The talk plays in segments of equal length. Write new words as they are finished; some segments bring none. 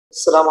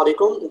अस्सलाम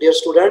वालेकुम dear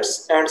students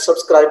and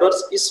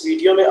subscribers. इस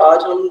वीडियो में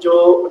आज हम जो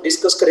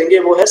डिस्कस करेंगे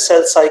वो है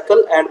सेल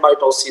साइकिल एंड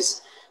माइटोसिस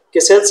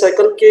कि सेल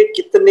साइकिल के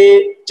कितने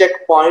चेक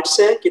पॉइंट्स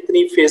हैं,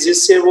 कितनी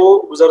फेजेस से वो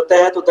गुजरता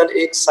है तो देन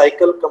एक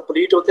साइकिल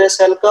कंप्लीट होता है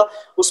सेल का।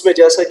 उसमें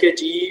जैसा कि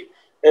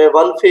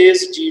G1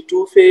 phase,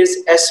 G2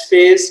 phase, S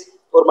phase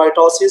और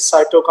माइटोसिस,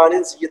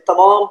 साइटोकाइनेसिस, ये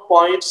तमाम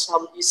पॉइंट्स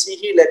हम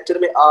इसी ही लेक्चर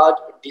में आज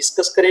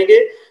डिस्कस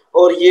करेंगे।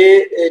 और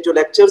ये जो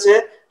लेक्चर्स हैं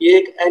ये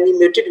एक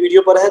एनिमेटेड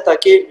वीडियो पर है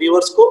ताकि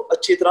व्यूअर्स को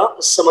अच्छी तरह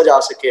समझ आ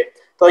सके।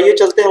 तो आइए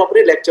चलते हैं हम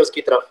अपने लेक्चर्स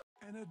की तरफ।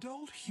 An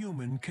adult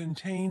human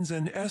contains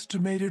an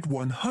estimated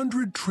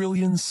 100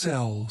 trillion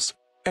cells,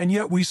 and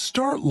yet we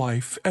start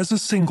life as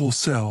a single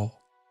cell.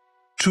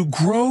 To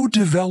grow,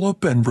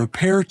 develop, and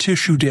repair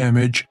tissue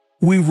damage,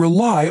 we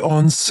rely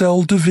on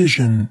cell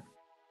division.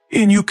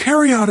 In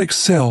eukaryotic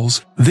cells,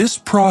 this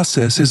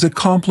process is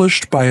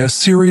accomplished by a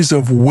series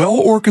of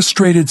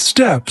well-orchestrated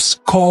steps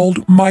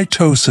called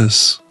mitosis.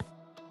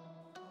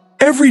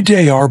 Every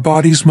day our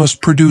bodies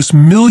must produce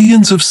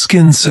millions of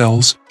skin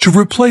cells to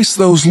replace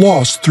those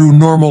lost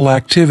through normal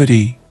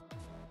activity.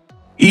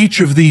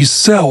 Each of these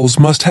cells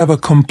must have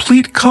a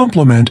complete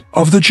complement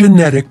of the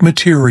genetic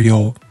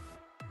material.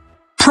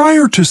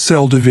 Prior to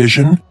cell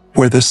division,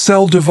 where the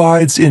cell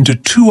divides into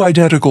two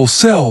identical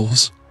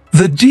cells,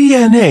 the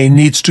DNA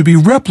needs to be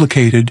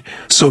replicated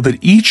so that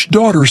each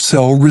daughter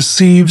cell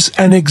receives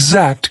an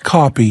exact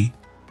copy.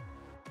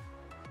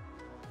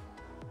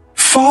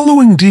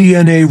 Following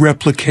DNA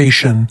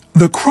replication,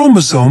 the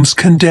chromosomes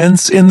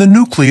condense in the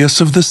nucleus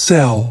of the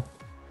cell.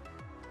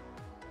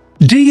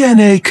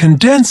 DNA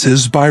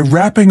condenses by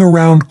wrapping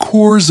around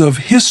cores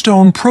of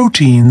histone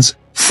proteins,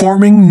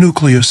 forming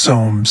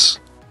nucleosomes.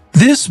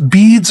 This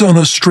beads on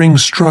a string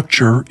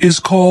structure is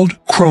called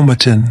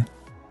chromatin.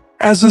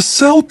 As a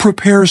cell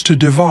prepares to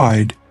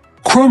divide,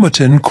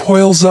 chromatin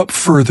coils up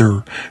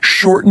further,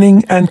 shortening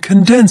and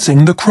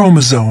condensing the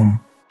chromosome.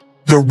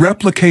 The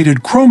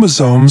replicated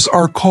chromosomes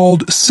are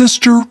called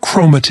sister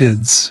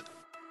chromatids.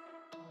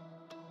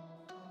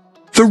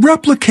 The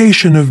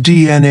replication of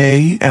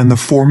DNA and the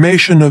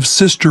formation of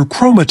sister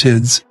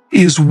chromatids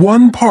is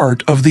one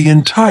part of the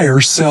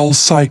entire cell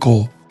cycle.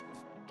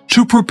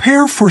 To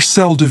prepare for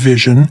cell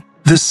division,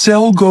 the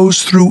cell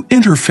goes through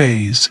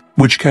interphase,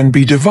 which can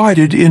be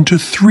divided into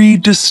three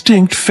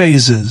distinct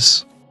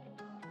phases.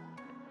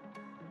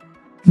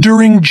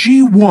 During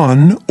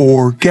G1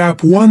 or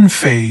gap1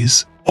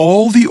 phase,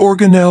 all the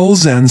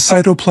organelles and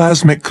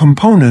cytoplasmic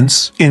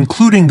components,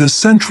 including the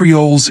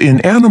centrioles in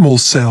animal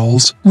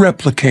cells,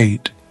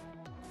 replicate.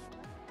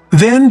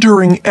 Then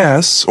during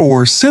S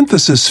or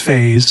synthesis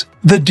phase,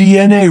 the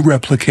DNA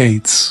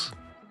replicates.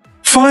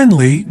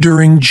 Finally,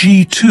 during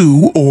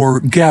G2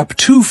 or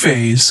gap2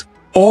 phase,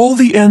 all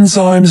the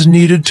enzymes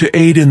needed to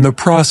aid in the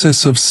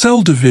process of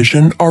cell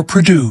division are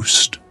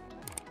produced.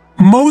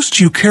 Most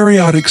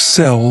eukaryotic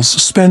cells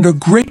spend a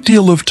great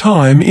deal of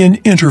time in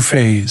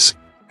interphase,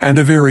 and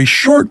a very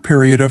short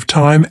period of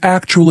time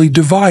actually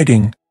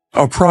dividing,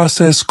 a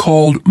process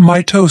called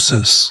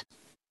mitosis.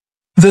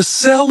 The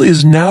cell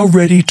is now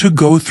ready to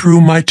go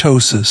through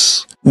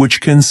mitosis,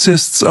 which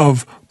consists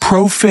of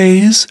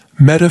prophase,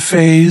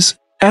 metaphase,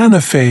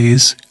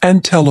 anaphase,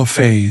 and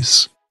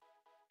telophase.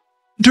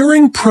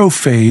 During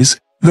prophase,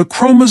 the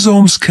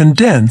chromosomes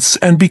condense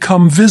and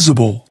become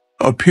visible,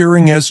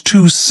 appearing as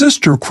two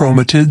sister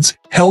chromatids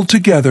held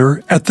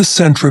together at the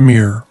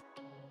centromere.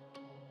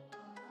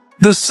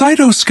 The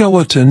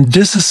cytoskeleton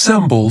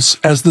disassembles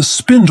as the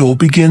spindle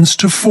begins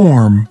to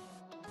form.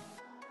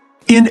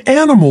 In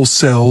animal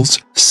cells,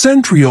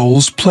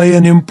 centrioles play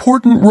an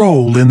important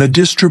role in the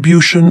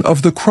distribution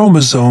of the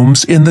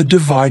chromosomes in the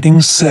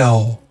dividing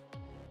cell.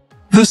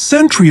 The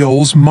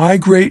centrioles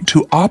migrate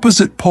to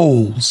opposite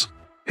poles,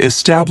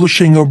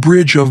 establishing a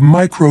bridge of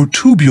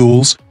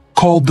microtubules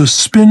called the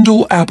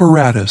spindle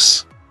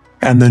apparatus,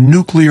 and the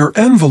nuclear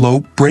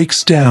envelope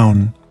breaks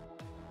down.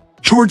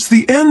 Towards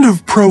the end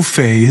of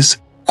prophase,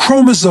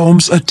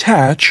 chromosomes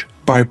attach,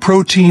 by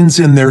proteins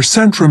in their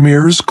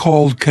centromeres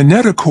called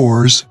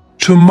kinetochores,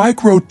 to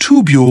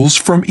microtubules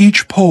from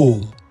each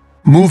pole,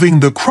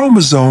 moving the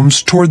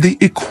chromosomes toward the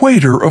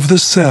equator of the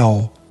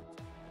cell.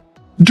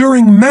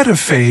 During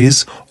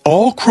metaphase,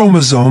 all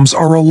chromosomes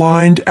are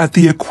aligned at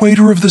the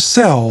equator of the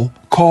cell,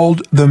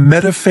 called the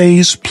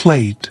metaphase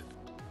plate.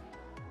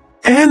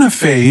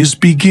 Anaphase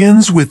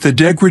begins with the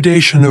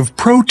degradation of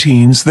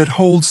proteins that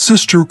hold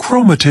sister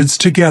chromatids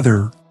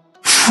together,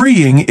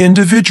 freeing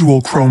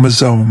individual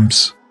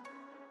chromosomes.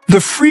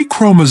 The free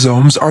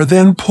chromosomes are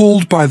then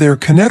pulled by their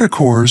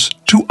kinetochores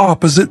to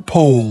opposite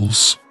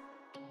poles.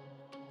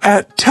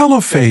 At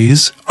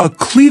telophase, a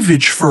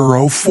cleavage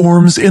furrow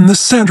forms in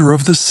the center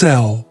of the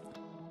cell.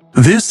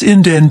 This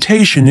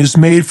indentation is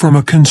made from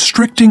a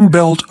constricting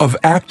belt of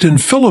actin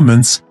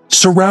filaments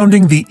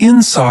surrounding the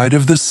inside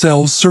of the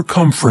cell's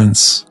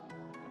circumference.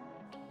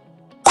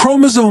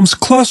 Chromosomes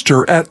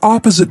cluster at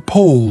opposite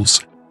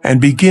poles and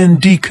begin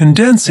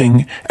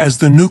decondensing as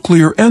the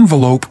nuclear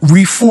envelope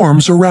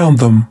reforms around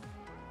them.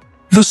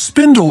 The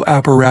spindle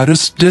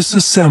apparatus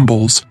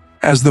disassembles,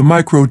 as the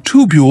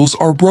microtubules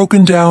are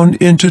broken down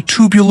into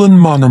tubulin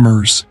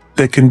monomers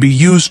that can be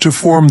used to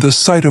form the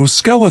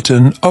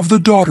cytoskeleton of the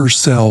daughter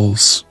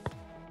cells.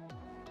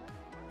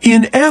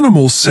 In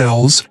animal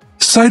cells,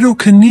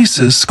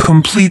 cytokinesis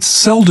completes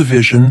cell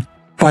division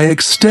by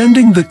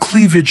extending the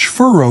cleavage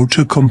furrow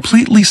to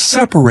completely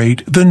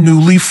separate the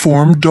newly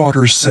formed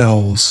daughter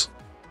cells.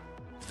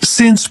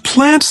 Since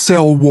plant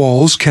cell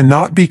walls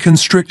cannot be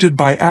constricted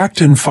by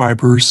actin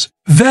fibers,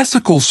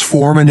 vesicles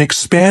form an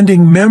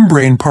expanding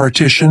membrane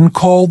partition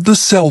called the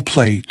cell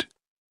plate.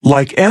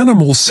 Like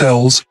animal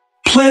cells,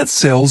 plant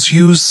cells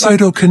use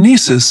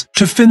cytokinesis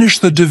to finish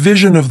the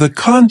division of the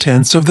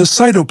contents of the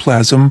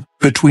cytoplasm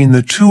between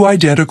the two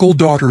identical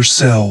daughter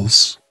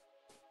cells.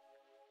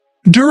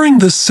 During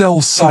the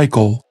cell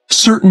cycle,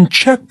 certain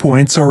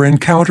checkpoints are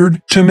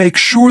encountered to make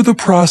sure the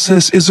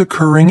process is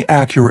occurring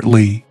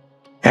accurately.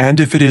 And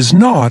if it is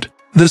not,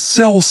 the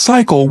cell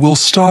cycle will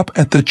stop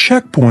at the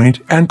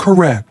checkpoint and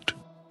correct,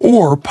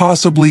 or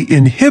possibly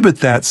inhibit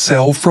that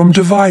cell from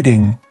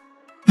dividing.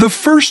 The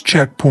first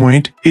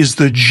checkpoint is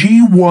the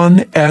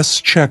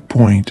G1s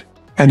checkpoint,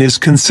 and is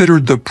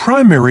considered the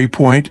primary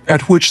point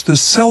at which the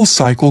cell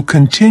cycle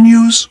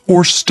continues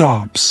or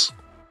stops.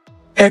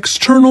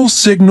 External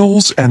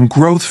signals and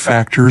growth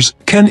factors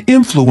can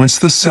influence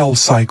the cell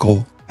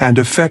cycle and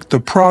affect the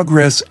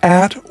progress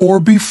at or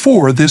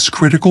before this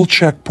critical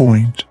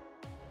checkpoint.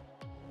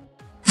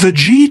 The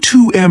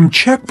G2M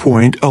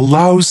checkpoint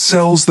allows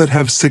cells that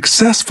have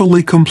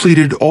successfully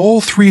completed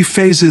all three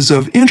phases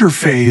of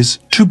interphase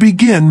to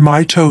begin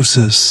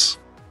mitosis.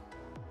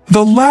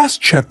 The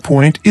last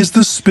checkpoint is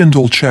the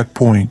spindle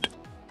checkpoint,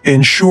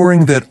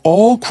 ensuring that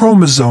all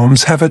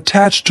chromosomes have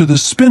attached to the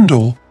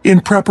spindle in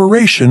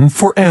preparation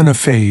for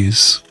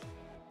anaphase.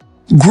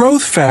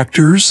 Growth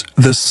factors,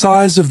 the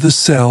size of the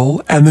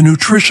cell, and the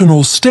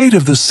nutritional state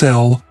of the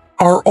cell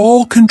are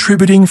all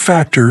contributing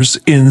factors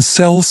in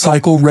cell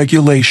cycle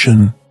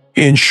regulation,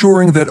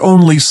 ensuring that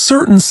only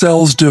certain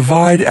cells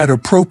divide at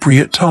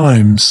appropriate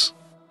times.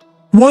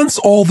 Once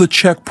all the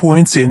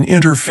checkpoints in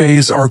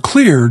interphase are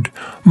cleared,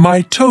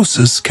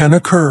 mitosis can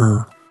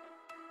occur.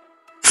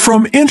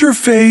 From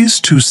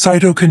interphase to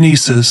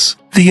cytokinesis,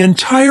 the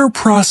entire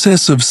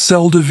process of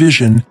cell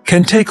division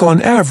can take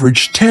on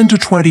average 10 to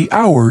 20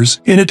 hours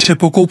in a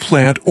typical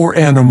plant or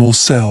animal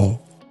cell.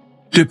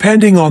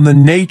 Depending on the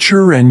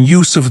nature and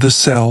use of the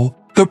cell,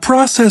 the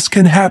process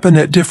can happen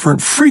at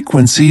different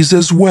frequencies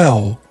as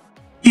well.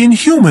 In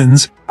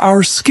humans,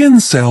 our skin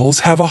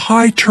cells have a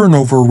high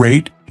turnover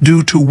rate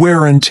due to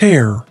wear and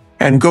tear,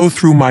 and go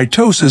through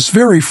mitosis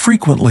very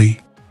frequently,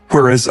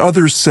 whereas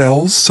other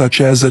cells, such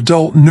as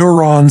adult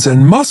neurons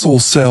and muscle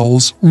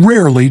cells,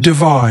 rarely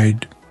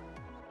divide.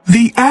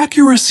 The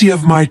accuracy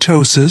of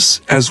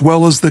mitosis, as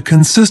well as the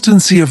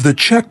consistency of the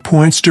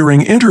checkpoints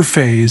during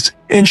interphase,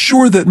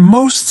 ensure that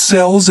most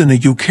cells in a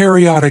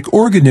eukaryotic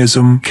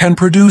organism can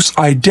produce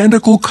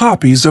identical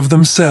copies of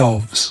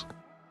themselves.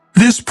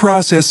 This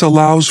process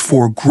allows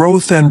for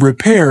growth and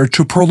repair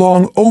to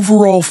prolong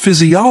overall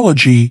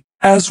physiology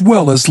as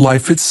well as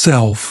life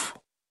itself.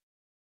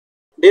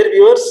 Dear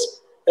viewers,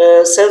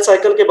 cell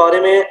cycle के बारे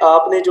में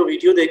आपने जो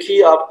video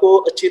देखी, आपको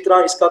अच्छी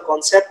तरह इसका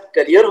कॉन्सेप्ट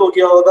क्लियर हो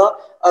गया होगा।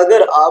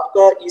 अगर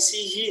आपका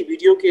इसी ही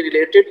वीडियो के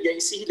रिलेटेड या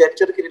इसी ही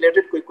लेक्चर के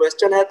रिलेटेड कोई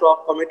क्वेश्चन है तो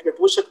आप कमेंट में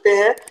पूछ सकते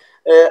हैं।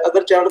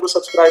 अगर चैनल को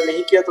सब्सक्राइब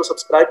नहीं किया तो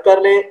सब्सक्राइब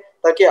कर लें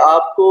ताकि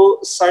आपको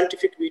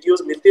साइंटिफिक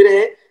वीडियोस मिलती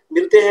रहे।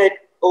 मिलते हैं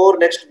और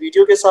नेक्स्ट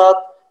वीडियो के साथ,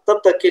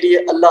 तब तक के लिए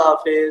अल्लाह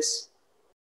हाफिज।